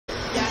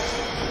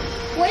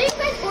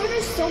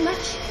is so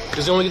much.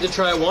 Because you only get to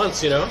try it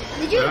once, you know?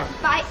 Did you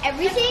buy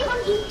everything?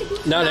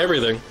 Not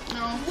everything.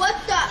 No. What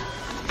the?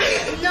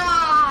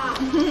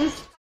 Nah.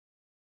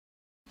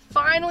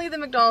 Finally, the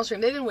McDonald's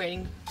stream. They've been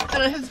waiting.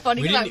 And it's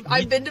funny because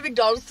I've been to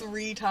McDonald's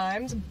 3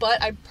 times,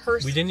 but I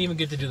personally... We didn't even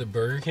get to do the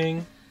Burger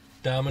King,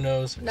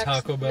 Domino's,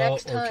 Taco Bell, or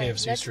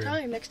KFC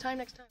stream. Next time.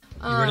 You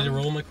ready to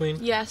roll, my queen?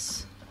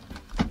 Yes.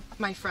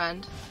 My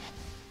friend.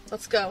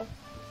 Let's go.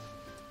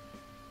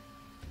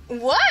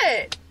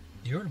 What?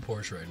 You're in a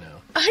Porsche right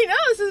now. I know,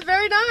 this is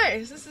very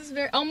nice. This is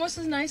almost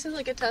as nice as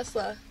like a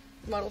Tesla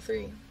Model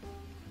 3.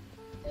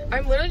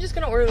 I'm literally just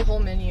gonna order the whole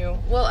menu.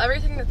 Well,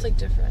 everything that's like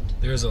different.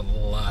 There's a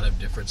lot of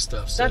different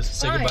stuff. So That's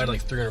say goodbye to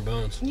like 300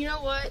 bones. You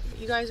know what?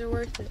 You guys are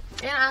worth it.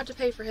 And I have to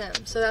pay for him,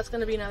 so that's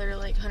gonna be another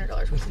like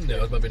 $100 worth. No,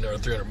 it's about to be another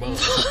 300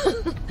 bones. You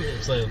know what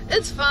I'm saying?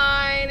 It's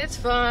fine. It's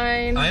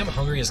fine. I am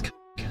hungry as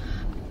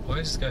Why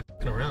is this guy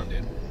f***ing around,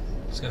 dude?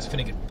 This guy's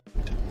finna get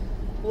f***ed.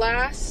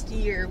 Last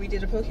year we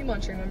did a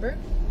Pokemon stream, remember?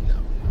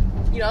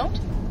 No. You don't?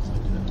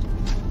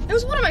 It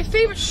was one of my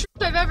favorite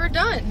shirts I've ever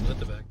done. Let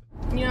the back.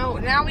 You know,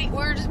 now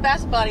we're just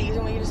best buddies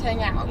and we just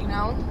hang out, you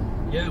know?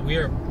 Yeah, we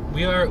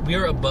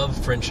are above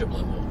friendship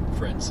level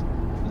friends.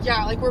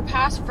 Yeah, like we're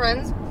past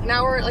friends.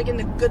 Now we're like in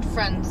the good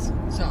friends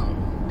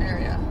zone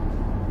area.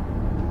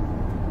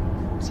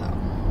 So.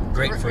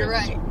 Great friends. You're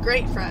right.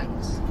 Great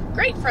friends.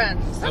 Great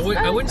friends. I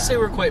wouldn't say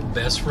we're quite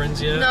best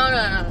friends yet.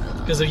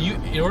 No. Because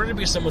in order to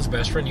be someone's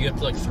best friend, you have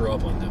to like throw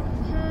up on them.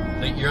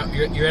 Like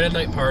you're at a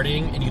night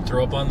partying and you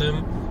throw up on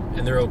them,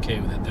 and they're okay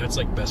with it. That's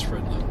like best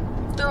friend level.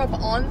 Throw up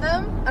on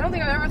them? I don't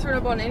think I've ever thrown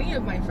up on any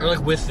of my friends. Or like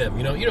with them,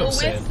 you know what I'm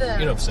saying? With them.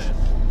 You know what I'm saying?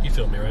 You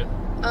feel me, right?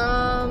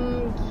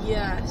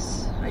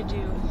 Yes, I do.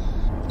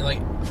 And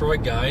like for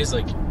like guys,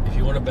 like if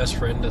you want a best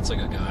friend that's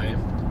like a guy,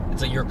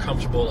 it's like you're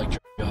comfortable like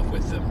jerking off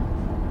with them.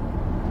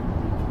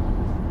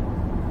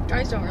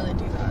 Guys don't really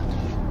do that.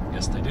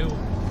 Yes, they do.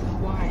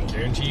 Why?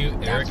 Guarantee you,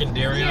 Eric and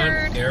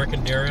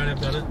Darion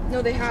have done it.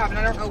 No, they have, and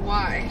I don't know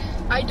why.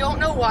 I don't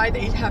know why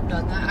they have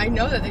done that. I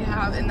know that they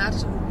have, and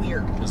that's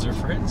weird. Because they're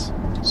friends.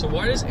 So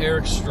why does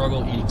Eric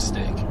struggle eating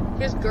steak?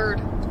 He has GERD.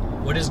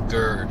 What is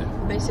GERD?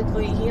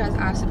 Basically, he has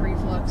acid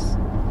reflux,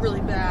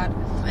 really bad,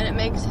 and it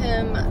makes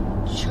him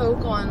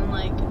choke on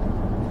like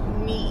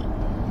meat.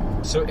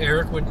 So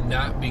Eric would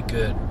not be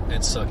good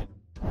at sucking.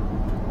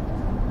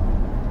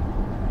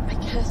 I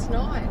guess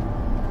not.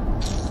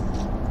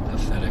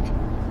 Pathetic.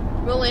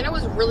 Malena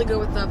was really good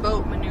with the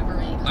boat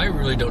maneuvering. I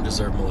really don't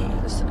deserve Malena.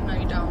 No,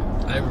 you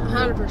don't. I really,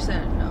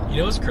 100% no. You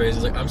know what's crazy?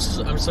 Like I'm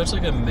such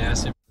like a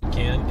massive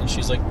can, and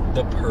she's like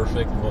the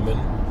perfect woman.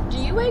 Do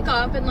you wake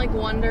up and like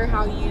wonder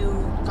how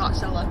you got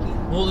so lucky?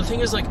 Well, the thing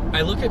is, like,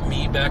 I look at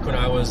me back when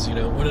I was, you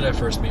know, when did I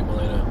first meet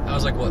Malena? I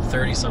was like, what,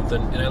 30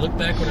 something, and I look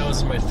back when I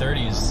was in my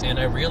 30s, and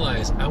I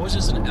realized I was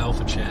just an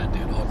alpha Chad,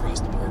 dude, all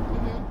across the board.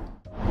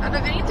 Out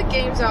of any of the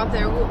games out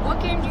there, what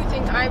game do you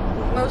think I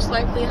most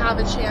likely have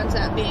a chance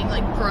at being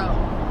like pro?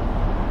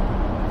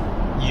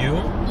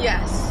 You?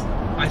 Yes.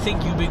 I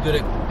think you'd be good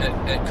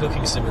at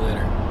Cooking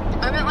Simulator.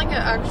 I meant like an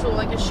actual,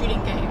 like a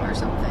shooting game or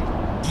something.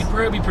 You'd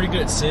probably be pretty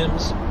good at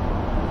Sims.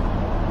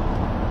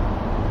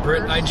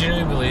 Britt, I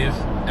genuinely believe,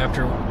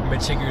 after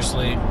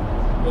meticulously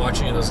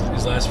watching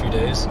these last few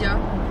days, yeah,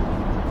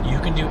 you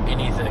can do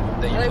anything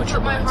that you put your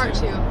mind to. I put my heart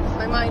to.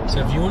 My mind to. So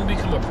if you want to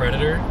become a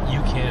predator,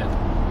 you can.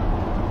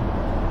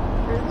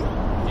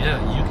 Really? Yeah,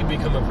 you can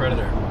become a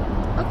predator.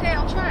 Okay,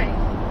 I'll try.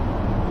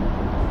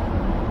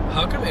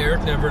 How come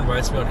Eric never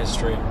invites me on his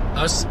stream?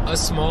 Us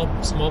small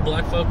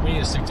black folk, we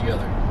need to stick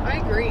together. I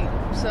agree.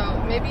 So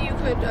maybe you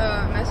could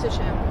message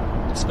him.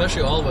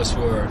 Especially all of us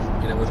who are,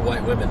 you know, with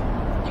white women.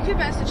 You could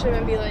message him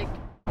and be like,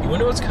 you want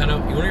to know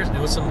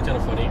what's something kind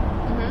of funny?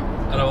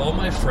 Mm-hmm. Out of all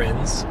my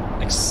friends,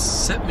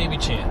 except maybe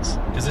Chance,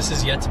 because this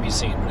is yet to be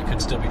seen, but it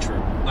could still be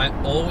true, I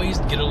always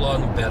get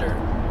along better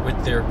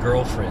with their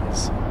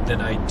girlfriends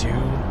than I do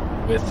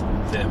with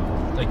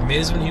them. Like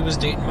Miz, when he was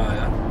dating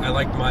Maya, I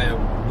liked Maya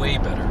way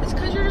better. It's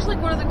because you're just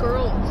like one of the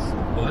girls.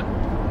 What?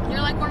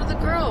 You're like one of the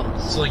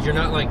girls. So like you're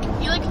not like...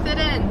 You like fit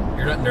in.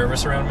 You're not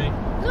nervous around me?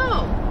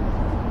 No.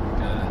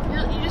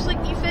 God. You just like,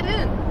 you fit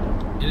in.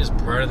 It is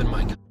brighter than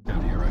my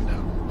out here right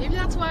now. Maybe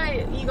that's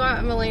why you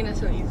got Malena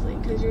so easily,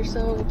 because you're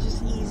so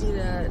just easy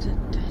to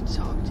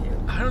talk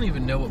to. I don't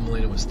even know what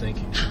Malena was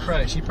thinking.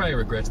 She probably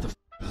regrets the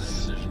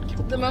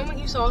decision. The moment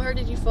you saw her,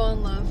 did you fall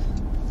in love?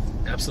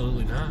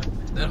 Absolutely not.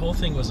 That whole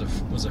thing was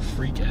a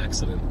freak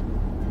accident.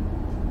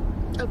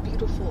 A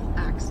beautiful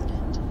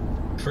accident.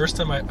 First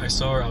time I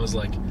saw her, I was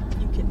like,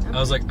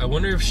 I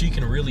wonder if she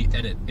can really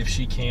edit. If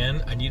she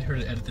can, I need her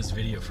to edit this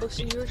video for me.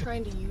 So you were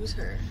trying to use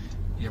her.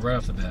 Yeah, right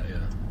off the bat, yeah.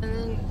 And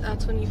then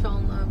that's when you fell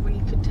in love, when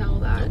you could tell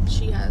that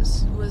she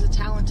was a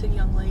talented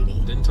young lady.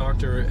 Didn't talk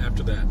to her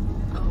after that.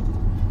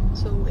 Oh.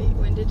 So wait,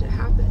 when did it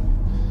happen?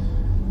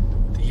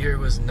 The year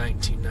was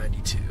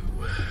 1992.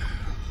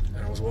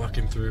 And I was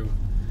walking through...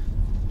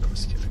 I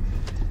was kidding.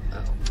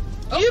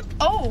 Oh. Yep.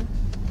 Oh!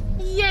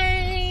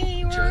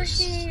 Yay! We're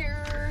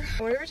here!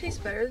 Whatever tastes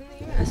better than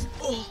the US.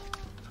 Oh!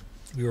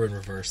 We were in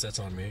reverse, that's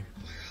on me.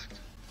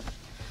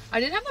 I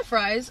did have the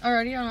fries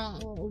already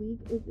on a week.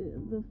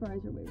 The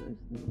fries are way worse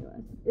than the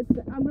US.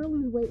 I'm gonna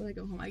lose weight when I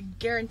go home. I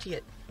guarantee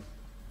it.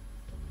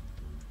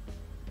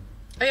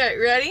 Okay,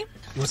 ready?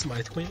 Want some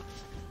ice cream?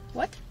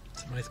 What?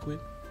 Some ice cream?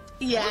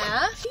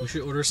 Yeah. We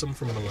should order some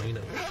from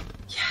Malena.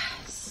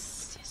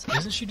 Yes.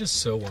 Isn't she just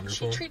so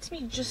wonderful? She treats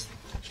me just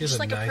has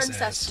like nice a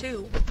princess ass.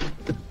 too.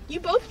 You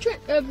both treat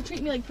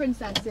me like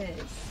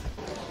princesses.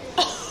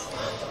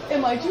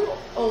 Am I too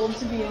old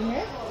to be in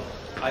here?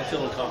 I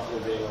feel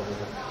uncomfortable being over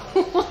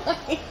here.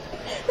 Why?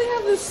 They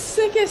have the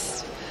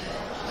sickest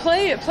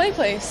play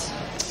place.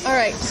 All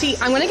right, see,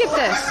 I'm gonna get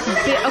this.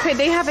 Okay,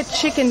 they have a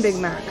chicken Big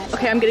Mac.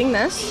 Okay, I'm getting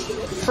this.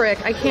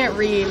 Frick, I can't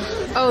read.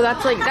 Oh,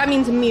 that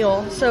means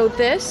meal. So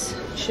this,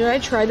 should I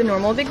try the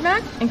normal Big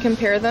Mac and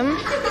compare them?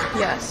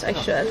 Yes, I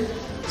should.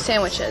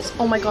 Sandwiches.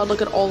 Oh my God,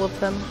 look at all of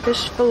them.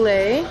 Fish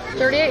fillet,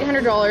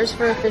 $3,800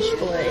 for a fish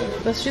fillet.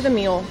 Let's do the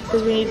meal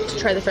because we need to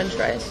try the French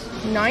fries.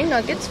 9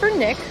 nuggets for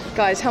Nick.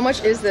 Guys, how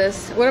much is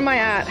this? What am I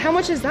at? How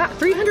much is that?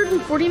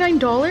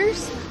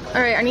 $349?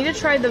 All right, I need to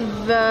try the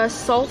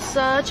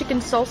salsa, chicken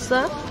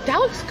salsa. That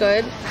looks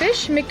good.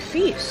 Fish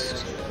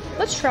McFeast.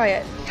 Let's try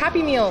it.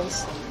 Happy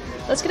Meals.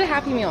 Let's get a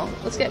Happy Meal.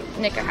 Let's get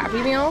Nick a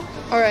Happy Meal.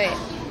 All right,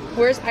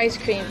 where's ice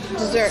cream?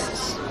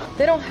 Desserts.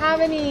 They don't have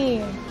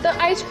any. The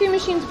ice cream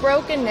machine's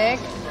broken, Nick.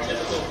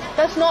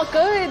 That's not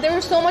good. There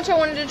was so much I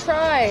wanted to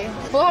try.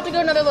 We'll have to go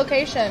to another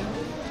location.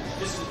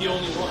 This is the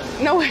only one.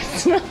 No,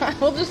 it's not.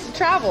 We'll just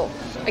travel.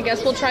 I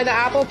guess we'll try the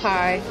apple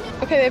pie.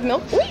 Okay, they have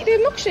milk. Wait, they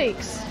have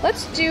milkshakes.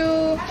 Let's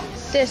do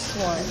this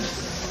one.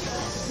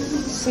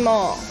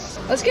 Small.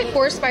 Let's get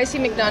 4 spicy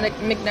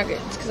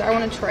McNuggets because I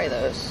want to try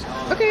those.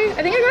 Okay,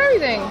 I think I got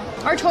everything.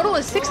 Our total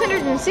is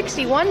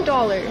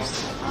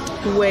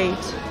 $661.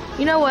 Wait.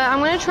 You know what? I'm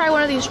going to try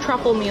one of these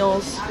truffle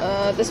meals.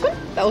 This one?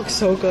 That looks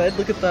so good.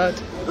 Look at that.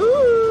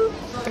 Ooh.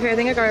 Okay, I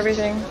think I got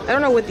everything. I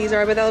don't know what these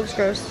are, but that looks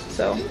gross.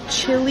 So,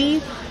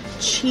 chili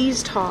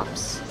cheese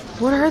tops.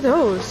 What are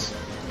those?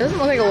 It doesn't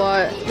look like a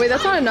lot. Wait,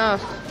 that's not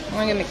enough. I'm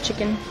gonna get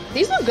McChicken.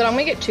 These look good. I'm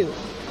gonna get 2.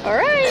 All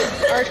right.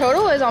 Our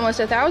total is almost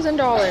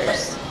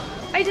 $1,000.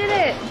 I did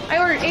it. I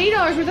ordered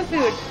 $80 worth of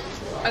food.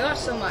 I got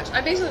so much.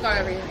 I basically got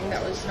everything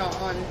that was not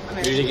on American.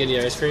 You didn't get any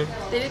ice cream?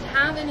 They didn't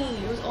have any.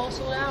 It was all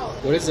sold out.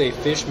 What is a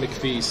fish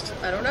McFeast?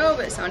 I don't know,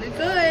 but it sounded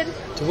good.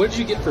 So what did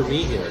you get for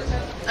me here?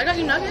 I got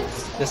you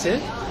nuggets. That's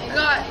it? I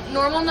got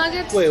normal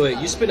nuggets. Wait,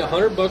 you spent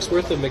 $100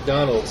 worth of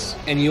McDonald's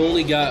and you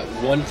only got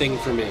one thing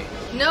for me.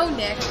 No,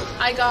 Nick.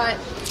 I got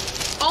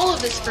all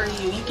of this for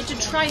you. You get to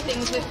try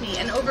things with me,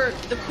 and over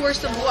the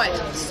course of what,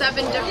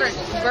 7 different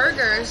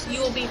burgers, you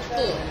will be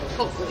full,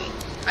 hopefully.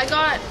 I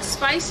got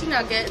spicy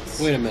nuggets.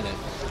 Wait a minute.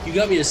 You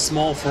got me a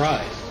small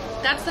fry.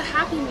 That's the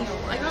Happy Meal.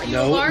 I got you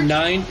a large.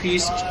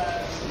 9-piece.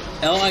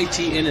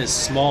 LITN is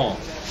small.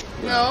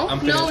 No.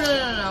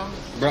 No.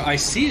 Bro, I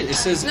see it. It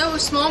says. No, it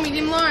was small,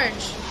 medium,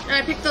 large. And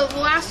I picked the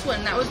last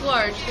one. That was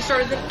large. It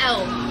started with an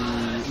L.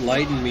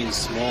 Lighten means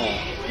small.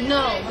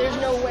 No, there's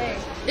no way.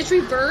 It's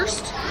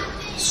reversed.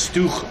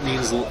 Stooch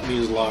means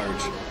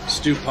large.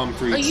 Stu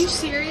Humphreys. Are you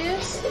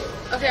serious?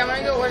 Okay, I'm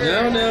gonna go order.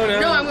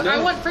 No. I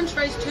want French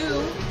fries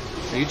too.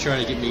 Are you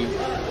trying to get me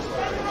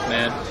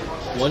mad?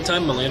 One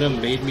time Malena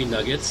made me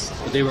nuggets,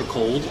 but they were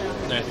cold,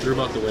 and I threw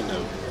them out the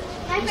window.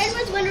 My friend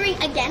was wondering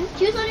again.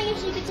 She was wondering if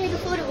she could take a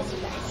photo with you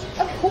guys.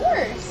 Of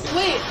course.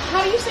 Wait,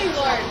 how do you say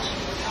large?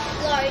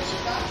 Large.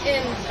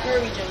 In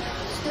Norwegian.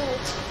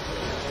 Stort.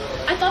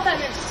 I thought that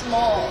meant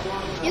small.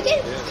 You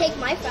can take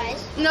my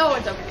fries. No,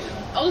 it's okay.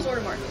 I'll just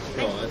order more.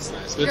 Oh, that's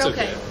nice. You're It's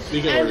okay.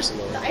 We can order some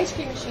more. The ice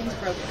cream machine's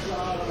broken.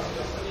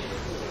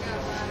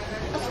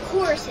 Of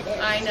course it is.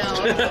 I know.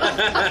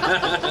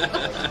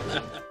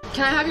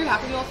 Can I have your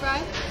Happy Meal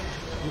fry?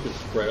 You can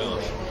spread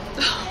off.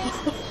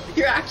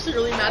 You're actually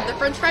really mad. The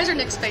French fries are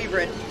Nick's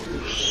favorite.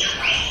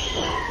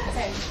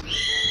 Okay.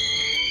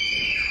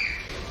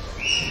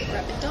 We're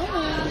at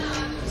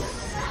McDonald's.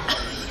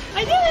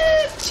 I did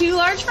it! 2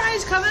 large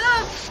fries coming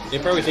up. They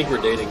probably think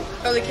we're dating.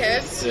 Oh, the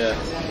kids? Yeah.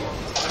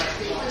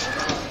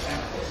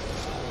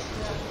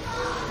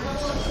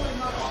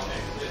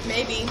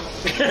 Maybe.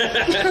 I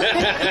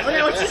don't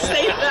know what to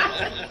say to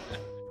that.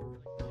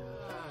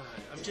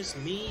 I'm just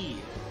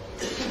me.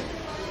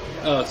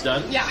 Oh, it's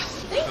done? Yeah.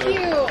 Thank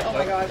you. Oh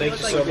my god. Thank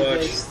you so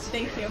much.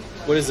 Thank you.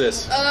 What is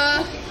this?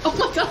 Oh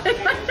my god.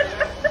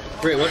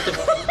 Britt, what the?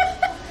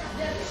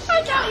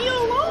 I got you a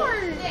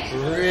large.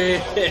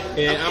 Britt,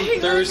 I'm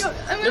thirsty.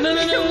 No,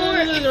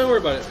 don't worry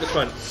about it. It's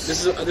fine.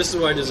 This is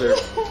what I deserve.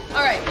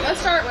 All right, let's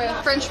start with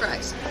French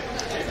fries.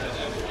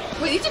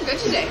 Wait, these are good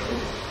today.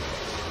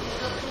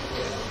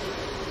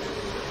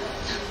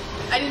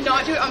 I did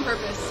not do it on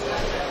purpose.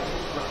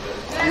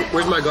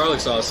 Where's my garlic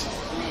sauce?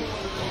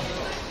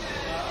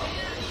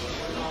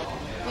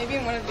 Maybe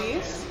in one of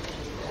these?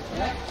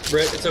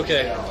 Britt, it's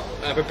okay.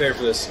 I prepared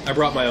for this. I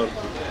brought my own.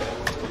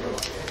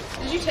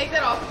 Did you take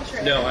that off of the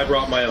tray? No, I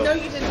brought my own. No,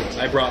 you didn't.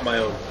 I brought my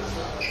own.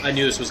 I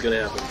knew this was going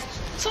to happen.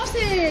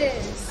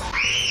 Sauces!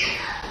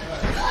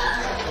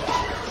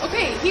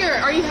 Okay, here.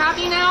 Are you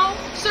happy now,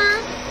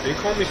 sir? Are you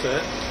calling me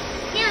fat?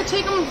 Here,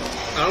 take them.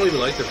 I don't even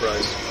like the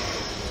fries.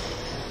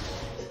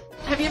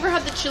 you ever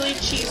had the chili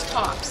cheese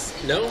tops?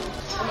 No.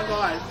 Oh my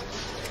god.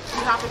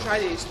 You have to try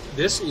these.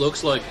 This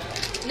looks like...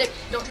 Nick,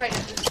 don't try it.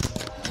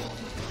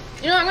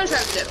 You know what? I'm gonna try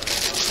it too.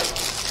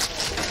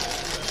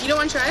 You don't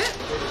want to try it?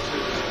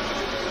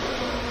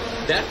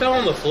 That fell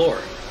on the floor.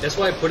 That's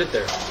why I put it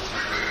there.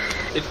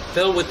 It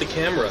fell with the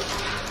camera.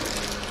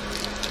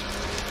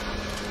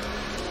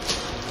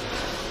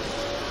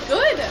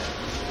 Good.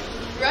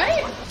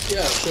 Right?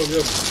 Yeah, so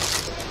good.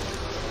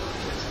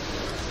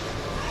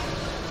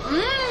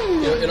 Mmm.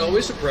 You know, it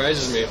always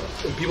surprises me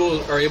when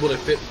people are able to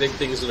fit big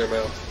things in their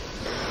mouth.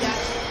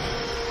 Yes.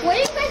 Why do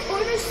you guys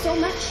order so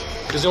much?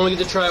 Because you only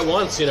get to try it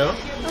once, you know?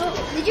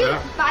 Oh, did you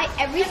buy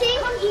everything?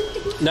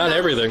 Not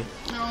everything.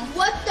 No.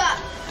 What the?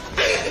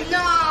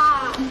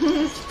 Nah.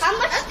 How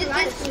much did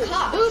this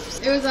cost? Oops.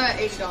 It was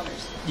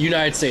 $80.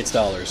 United States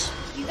dollars.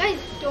 You guys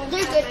don't.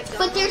 They're good,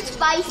 but they're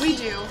spicy. We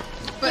do.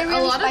 But They're a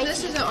really lot spicy. of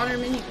this isn't on our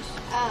menus.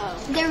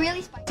 Oh. They're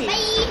really spicy.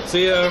 Bye.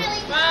 See ya.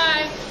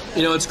 Bye.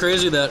 You know, it's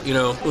crazy that, you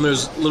know, when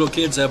there's little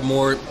kids have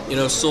more, you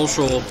know,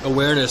 social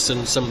awareness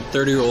than some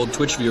 30-year-old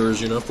Twitch viewers,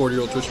 you know,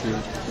 40-year-old Twitch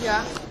viewers.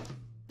 Yeah.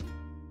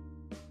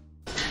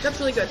 That's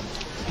really good.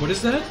 What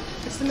is that?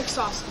 It's the mixed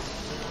sauce.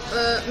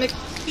 Mixed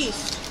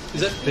feast.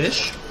 Is that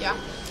fish? Yeah.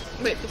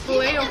 Wait, the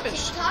filet or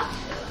fish?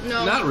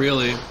 No. Not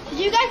really. Do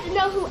you guys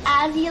know who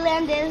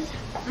Aziland is?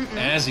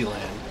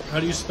 Aziland. How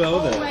do you spell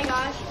Oh that? my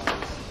gosh.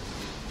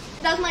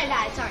 That was my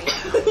dad, sorry.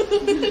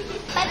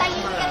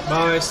 Bye-bye.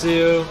 Bye, see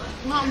you.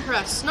 Not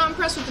impressed. Not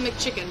impressed with the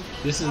McChicken.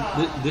 This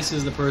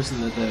is the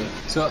person that they...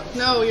 So,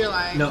 No, you're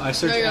lying. no, I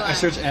searched you're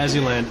lying.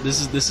 Aziland.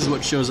 This is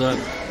what shows up.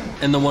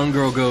 And the one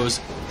girl goes,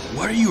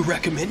 "What are you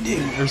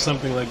recommending?" or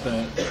something like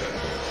that.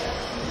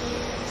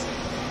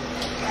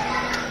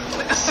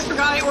 I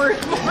forgot I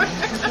ordered more.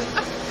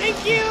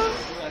 Thank you.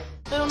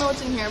 I don't know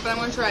what's in here, but I'm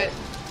gonna try it.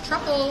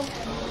 Truffle.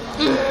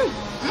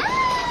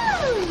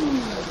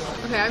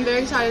 Okay, I'm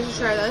very excited to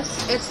try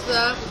this. It's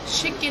the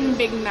chicken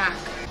Big Mac.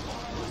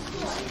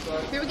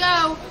 Here we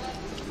go.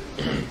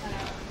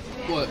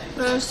 What?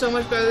 That is so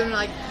much better than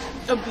like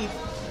a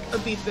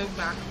beef Big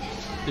Mac.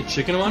 The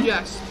chicken one?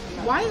 Yes.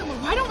 Why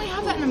don't we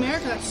have that in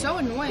America? That's so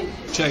annoying.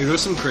 Check, you know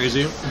something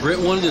crazy? Britt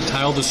wanted to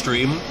title the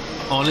stream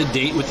on a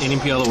date with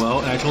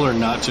Nmplol, and I told her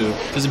not to,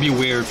 because it'd be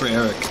weird for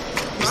Eric.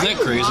 Isn't that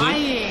crazy?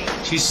 Lying?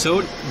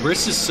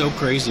 Britt's is so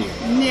crazy.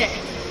 Nick.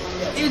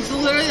 It's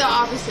literally the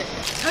opposite.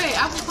 Okay,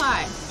 apple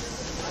pie.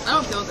 I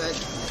don't feel good.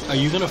 Are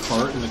you gonna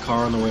fart in the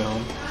car on the way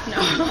home? No.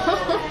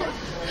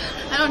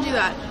 I don't do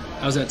that.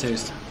 How's that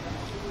taste?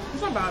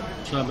 It's not bad.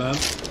 It's not bad?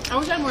 I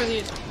wish I had more of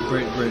these.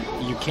 Britt,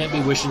 you can't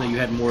be wishing that you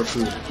had more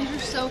food. These are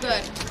so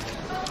good.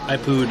 I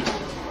pooed.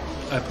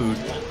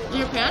 In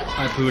your pants?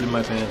 I pooed in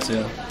my pants,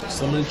 yeah.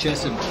 Someone in chat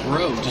said,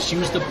 "Bro, just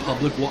use the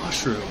public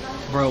washroom."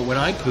 Bro, when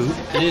I poop,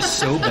 it is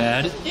so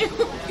bad.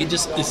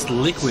 It's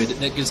liquid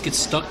that just gets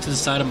stuck to the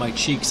side of my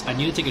cheeks. I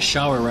need to take a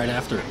shower right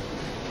after it.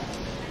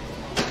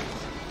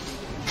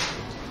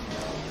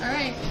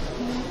 Alright.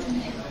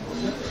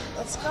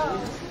 Let's go.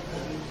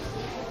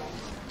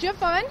 Did you have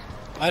fun?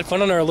 I had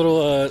fun on our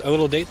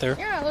little date there.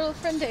 Yeah, a little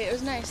friend date. It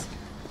was nice.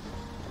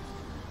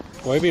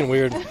 Why are you being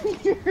weird?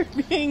 You're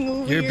being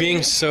weird. You're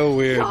being so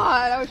weird.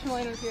 God, I wish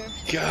Malena was here.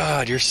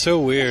 God, you're so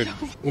weird.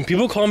 When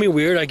people call me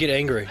weird, I get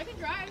angry. I can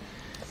drive.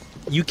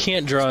 You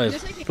can't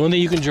drive. The only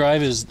thing you can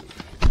drive is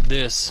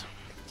this.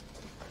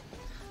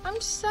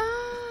 I'm sad.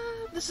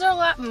 This is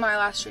my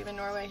last stream in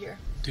Norway here.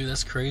 Dude,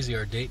 that's crazy.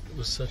 Our date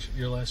was such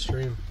your last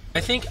stream. I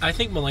think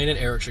Malena and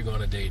Eric should go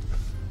on a date.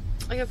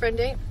 Like a friend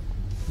date?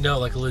 No,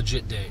 like a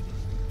legit date.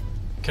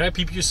 Can I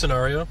peep your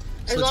scenario?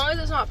 As long as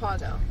it's not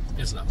Pago.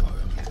 It's not Pago.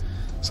 Okay.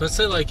 So let's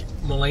say like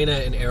Malena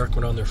and Eric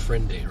went on their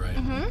friend date, right?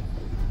 Mm-hmm.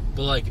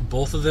 But like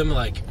both of them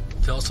like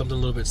felt something a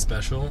little bit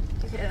special,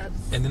 Okay,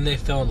 that's... and then they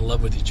fell in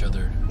love with each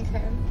other. Okay.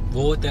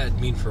 What would that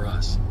mean for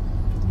us?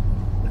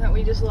 That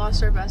we just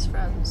lost our best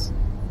friends.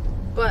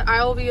 But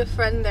I will be a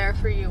friend there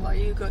for you while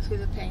you go through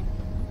the pain.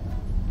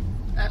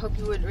 I hope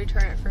you would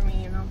return it for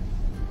me, you know.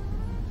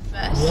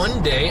 Best.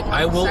 One day,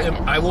 I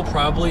will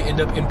probably end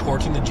up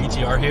importing the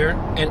GTR here,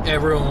 and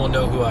everyone will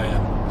know who I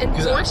am.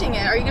 Importing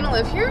it? Are you gonna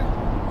live here?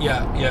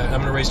 Yeah, I'm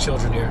gonna raise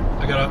children here.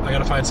 I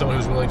gotta find someone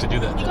who's willing to do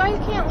that. You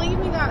guys can't leave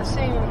me that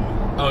soon.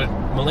 Oh,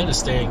 Malena's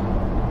staying.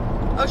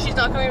 Oh, she's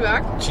not coming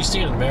back? She's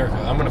staying in America.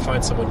 I'm gonna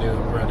find someone new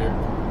around here.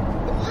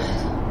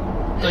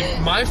 What? Like,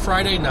 my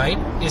Friday night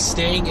is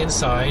staying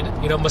inside,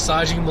 you know,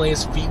 massaging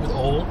Malena's feet with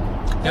Ole.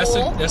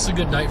 That's a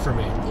good night for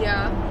me.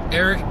 Yeah.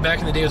 Eric, back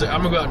in the day, was like,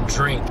 I'm gonna go out and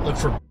drink, look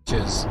for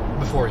bitches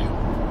before you.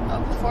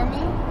 Oh, before me?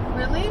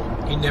 Really?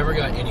 He never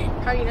got any,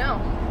 How do you know?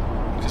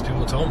 because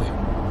people told me.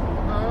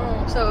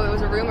 Oh, so it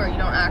was a rumor, you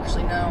don't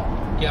actually know.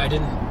 Yeah, I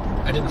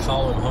didn't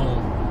follow him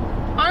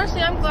home.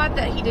 Honestly, I'm glad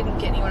that he didn't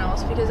get anyone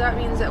else, because that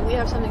means that we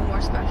have something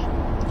more special.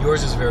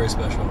 Yours is very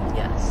special.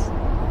 Yes.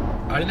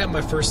 I didn't have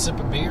my first sip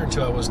of beer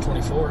until I was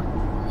 24,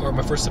 or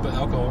my first sip of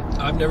alcohol.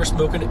 I've never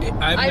smoked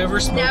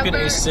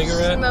a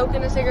cigarette.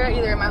 Smoking a cigarette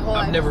either in my whole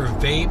life. I've never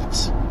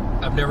vaped.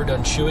 I've never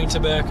done chewing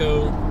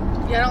tobacco.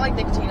 Yeah, I don't like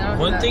nicotine. I don't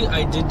do One that. thing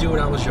I did do when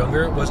I was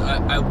younger was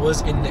I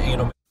was into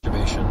anal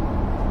masturbation.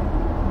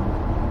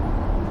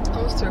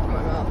 almost threw up in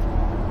my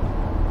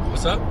mouth.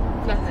 What's up?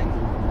 Nothing.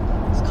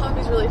 This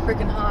coffee's really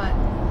freaking hot.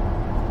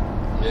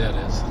 Yeah, it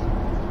is.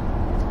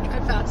 Try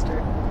faster.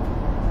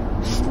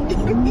 Get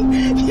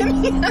me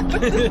out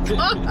of this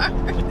car.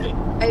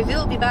 I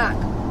will be back.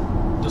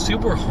 Those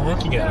people were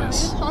honking at They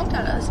us. just honked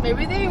at us.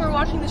 Maybe they were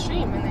watching the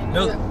stream and they knew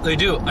No, that. they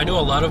do. I know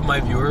a lot of my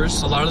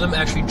viewers, a lot of them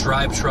actually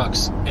drive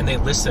trucks and they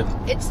listen.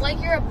 It's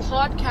like you're a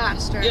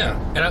podcaster. Yeah,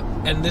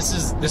 and this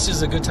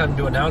is a good time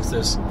to announce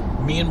this.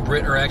 Me and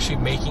Britt are actually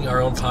making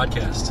our own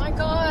podcast. Oh my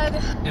god.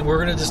 And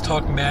we're going to just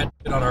talk mad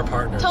shit on our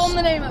partners. Tell them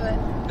the name of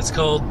it. It's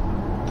called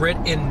Britt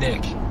and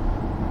Nick.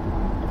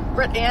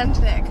 Britt and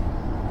Nick.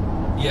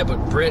 Yeah, but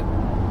Britt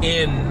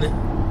in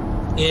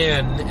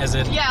as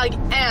in... Yeah, like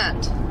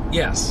and.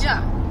 Yes.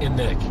 Yeah. In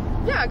Nick.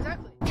 Yeah,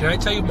 exactly. Can I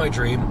tell you my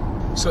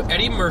dream? So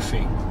Eddie Murphy,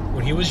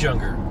 when he was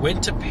younger,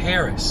 went to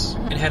Paris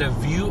and had a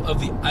view of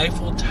the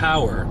Eiffel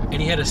Tower,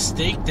 and he had a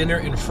steak dinner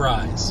and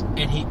fries,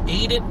 and he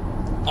ate it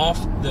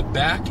off the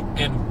back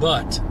and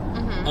butt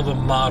of a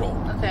model.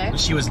 Okay. When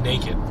she was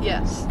naked.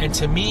 Yes. And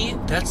to me,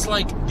 that's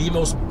like the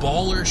most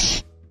baller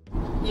shit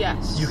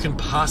Yes. you can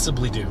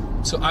possibly do.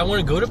 So I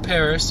want to go to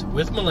Paris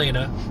with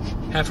Malena,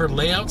 have her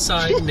lay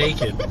outside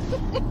naked,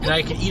 and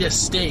I can eat a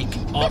steak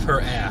off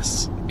her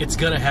ass. It's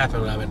gonna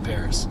happen when I'm in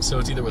Paris. So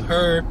it's either with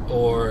her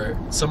or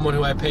someone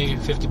who I pay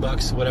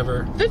 $50,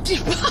 whatever.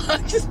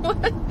 $50?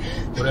 What?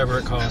 Whatever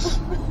it costs.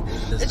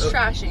 It's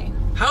trashy.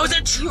 How is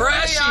that To be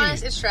trashy?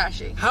 honest, it's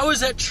trashy. How is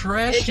that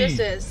trashy? It just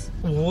is.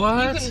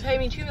 What? You couldn't pay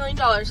me $2 million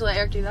to let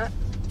Eric do that.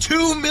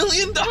 $2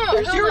 million?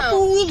 hell You're a no.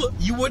 fool.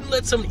 You wouldn't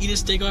let someone eat a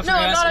steak off No,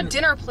 your ass? not a and-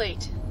 dinner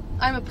plate.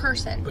 I'm a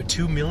person. But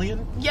 $2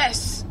 million?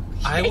 Yes.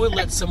 I would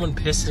let someone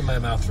piss in my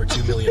mouth for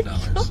 $2 million.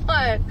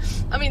 What?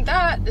 I mean,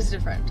 that is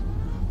different.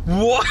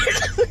 What?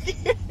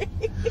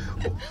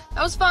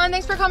 That was fun.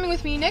 Thanks for coming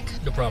with me, Nick.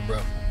 No problem,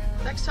 bro.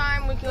 Next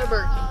time we can go to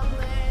Burger King.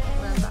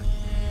 When I'm back.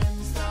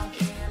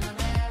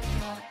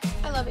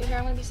 I love it here.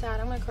 I'm gonna be sad.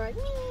 I'm gonna cry.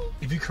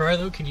 If you cry,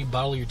 though, can you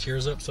bottle your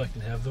tears up so I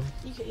can have them?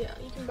 You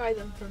can buy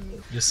them from me.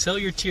 You sell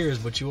your tears,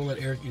 but you won't let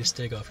Eric eat a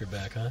steak off your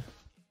back, huh?